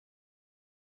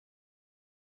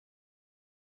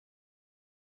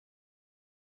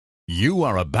You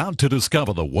are about to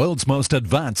discover the world's most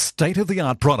advanced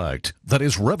state-of-the-art product that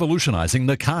is revolutionizing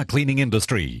the car cleaning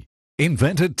industry.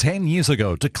 Invented 10 years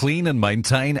ago to clean and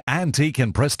maintain antique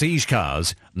and prestige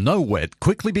cars, NoWet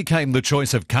quickly became the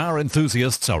choice of car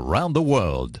enthusiasts around the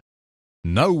world.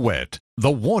 NoWet, the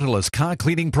waterless car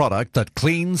cleaning product that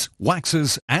cleans,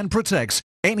 waxes and protects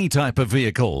any type of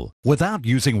vehicle without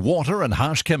using water and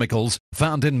harsh chemicals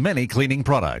found in many cleaning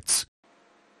products.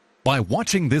 By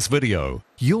watching this video,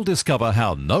 you'll discover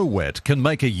how NoWet can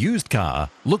make a used car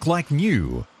look like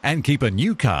new and keep a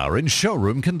new car in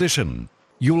showroom condition.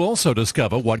 You'll also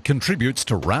discover what contributes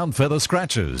to round feather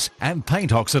scratches and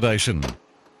paint oxidation.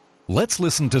 Let's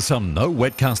listen to some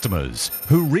NoWet customers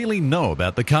who really know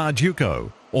about the car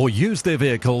Duco or use their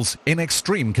vehicles in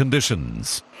extreme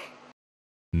conditions.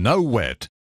 NoWet.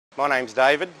 My name's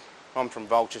David. I'm from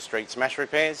Vulture Street Smash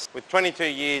Repairs. With 22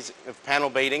 years of panel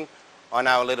beating, I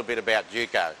know a little bit about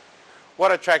Duco.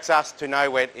 What attracts us to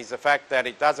NoWet is the fact that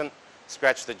it doesn't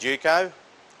scratch the Duco,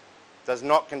 does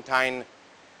not contain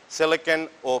silicon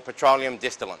or petroleum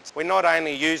distillants. We not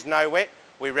only use NoWet,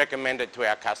 we recommend it to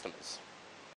our customers.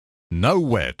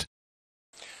 NoWet.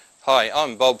 Hi,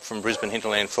 I'm Bob from Brisbane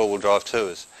Hinterland 4-wheel drive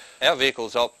tours. Our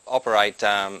vehicles operate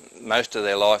most of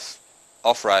their life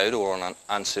off-road or on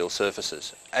unsealed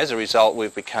surfaces. As a result,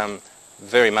 we've become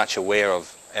very much aware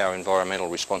of our environmental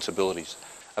responsibilities.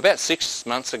 About 6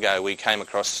 months ago we came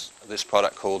across this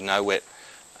product called NoWet.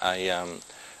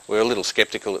 We were a little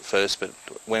sceptical at first, but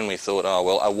when we thought, oh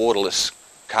well, a waterless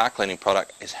car cleaning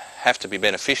product have to be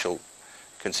beneficial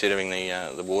considering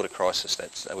the water crisis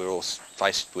that we're all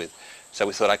faced with. So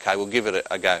we thought, okay, we'll give it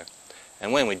a go.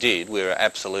 And when we did, we were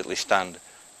absolutely stunned.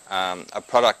 A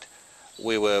product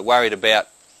we were worried about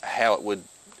how it would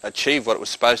achieve what it was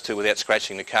supposed to without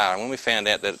scratching the car. And when we found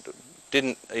out that it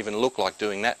didn't even look like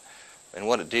doing that, and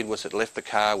what it did was it left the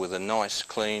car with a nice,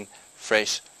 clean,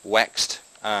 fresh, waxed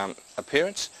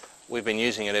appearance, we've been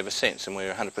using it ever since, and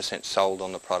we're 100% sold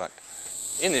on the product.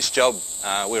 In this job,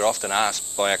 we're often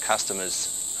asked by our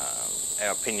customers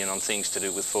our opinion on things to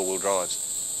do with four-wheel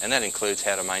drives, and that includes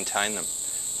how to maintain them.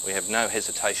 We have no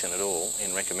hesitation at all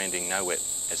in recommending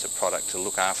NoWet as a product to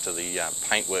look after the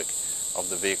paintwork of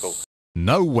the vehicle.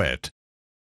 NoWet.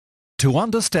 To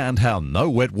understand how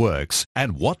NoWet works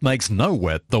and what makes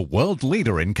NoWet the world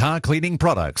leader in car cleaning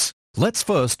products, let's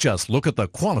first just look at the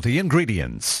quality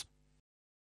ingredients.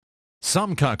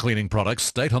 Some car cleaning products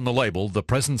state on the label the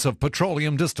presence of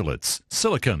petroleum distillates,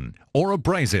 silicon, or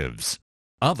abrasives.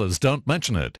 Others don't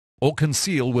mention it or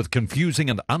conceal with confusing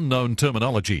and unknown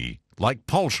terminology, like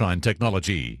pole shine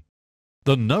technology.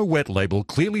 The NoWet label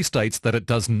clearly states that it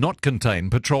does not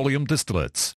contain petroleum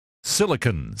distillates,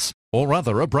 silicons, or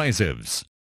other abrasives.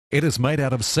 It is made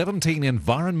out of 17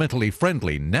 environmentally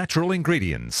friendly natural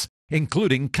ingredients,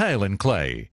 including kaolin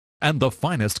clay and the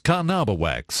finest carnauba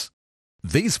wax.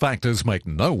 These factors make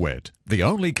NoWet the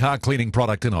only car cleaning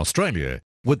product in Australia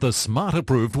with the Smart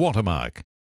Approved watermark.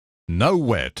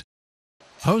 NoWet.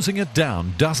 Hosing it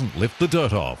down doesn't lift the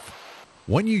dirt off.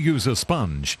 When you use a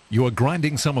sponge, you are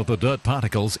grinding some of the dirt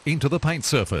particles into the paint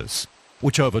surface,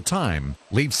 which over time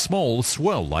leaves small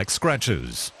swirl-like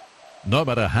scratches. No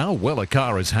matter how well a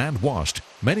car is hand-washed,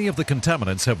 many of the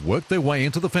contaminants have worked their way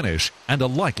into the finish and are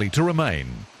likely to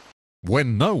remain.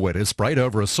 When NoWet is sprayed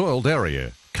over a soiled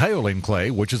area, kaolin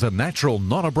clay, which is a natural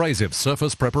non-abrasive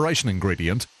surface preparation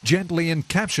ingredient, gently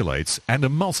encapsulates and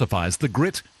emulsifies the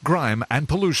grit, grime and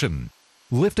pollution,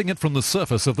 lifting it from the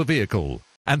surface of the vehicle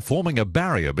and forming a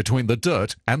barrier between the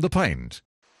dirt and the paint.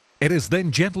 It is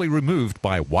then gently removed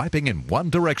by wiping in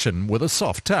one direction with a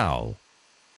soft towel.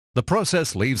 The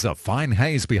process leaves a fine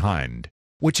haze behind,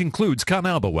 which includes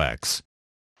carnauba wax.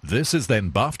 This is then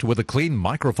buffed with a clean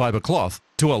microfiber cloth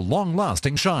to a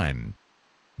long-lasting shine.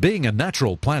 Being a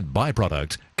natural plant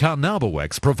byproduct, carnauba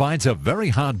wax provides a very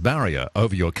hard barrier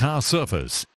over your car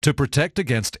surface to protect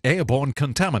against airborne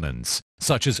contaminants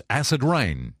such as acid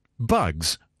rain,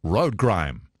 bugs, road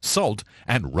grime, salt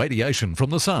and radiation from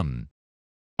the sun.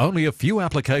 Only a few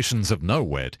applications of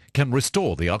NoWet can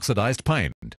restore the oxidized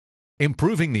paint,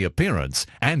 improving the appearance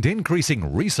and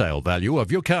increasing resale value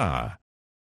of your car.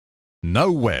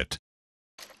 NoWet.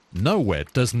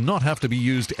 NoWet does not have to be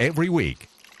used every week.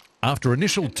 After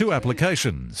initial 2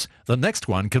 applications, the next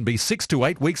one can be 6 to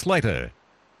 8 weeks later.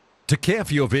 To care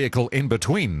for your vehicle in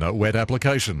between NoWet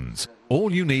applications,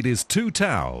 all you need is 2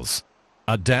 towels,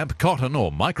 a damp cotton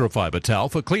or microfiber towel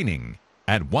for cleaning,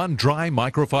 and 1 dry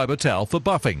microfiber towel for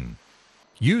buffing.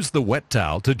 Use the wet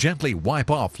towel to gently wipe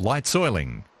off light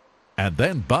soiling, and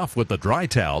then buff with the dry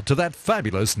towel to that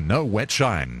fabulous NoWet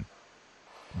shine.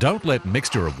 Don't let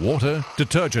mixture of water,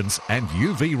 detergents and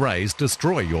UV rays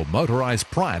destroy your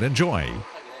motorised pride and joy.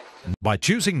 By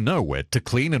choosing NoWet to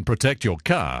clean and protect your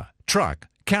car, truck,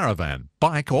 caravan,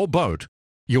 bike or boat,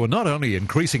 you are not only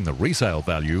increasing the resale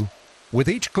value, with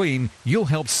each clean you'll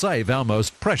help save our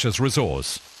most precious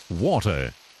resource,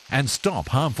 water, and stop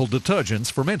harmful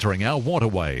detergents from entering our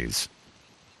waterways.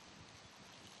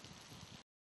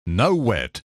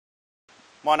 NoWet.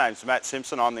 My name's Matt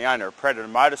Simpson. I'm the owner of Predator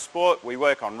Motorsport. We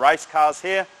work on race cars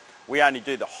here. We only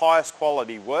do the highest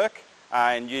quality work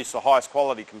and use the highest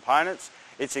quality components.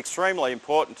 It's extremely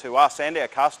important to us and our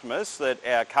customers that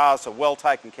our cars are well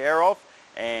taken care of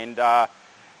and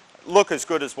look as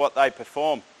good as what they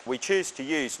perform. We choose to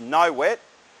use NoWet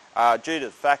due to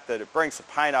the fact that it brings the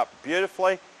paint up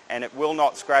beautifully and it will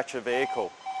not scratch a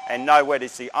vehicle. And NoWet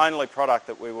is the only product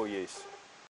that we will use.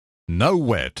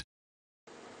 NoWet.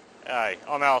 Hey,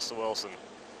 I'm Alistair Wilson.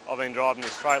 I've been driving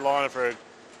this Freightliner for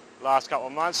the last couple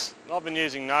of months. I've been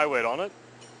using NoWet on it,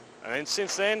 and then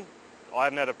since then I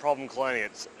haven't had a problem cleaning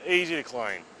it. It's easy to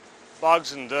clean.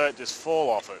 Bugs and dirt just fall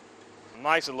off it. It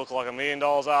makes it look like $1 million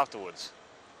afterwards.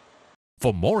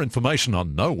 For more information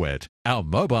on NoWet, our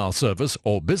mobile service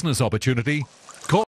or business opportunity, call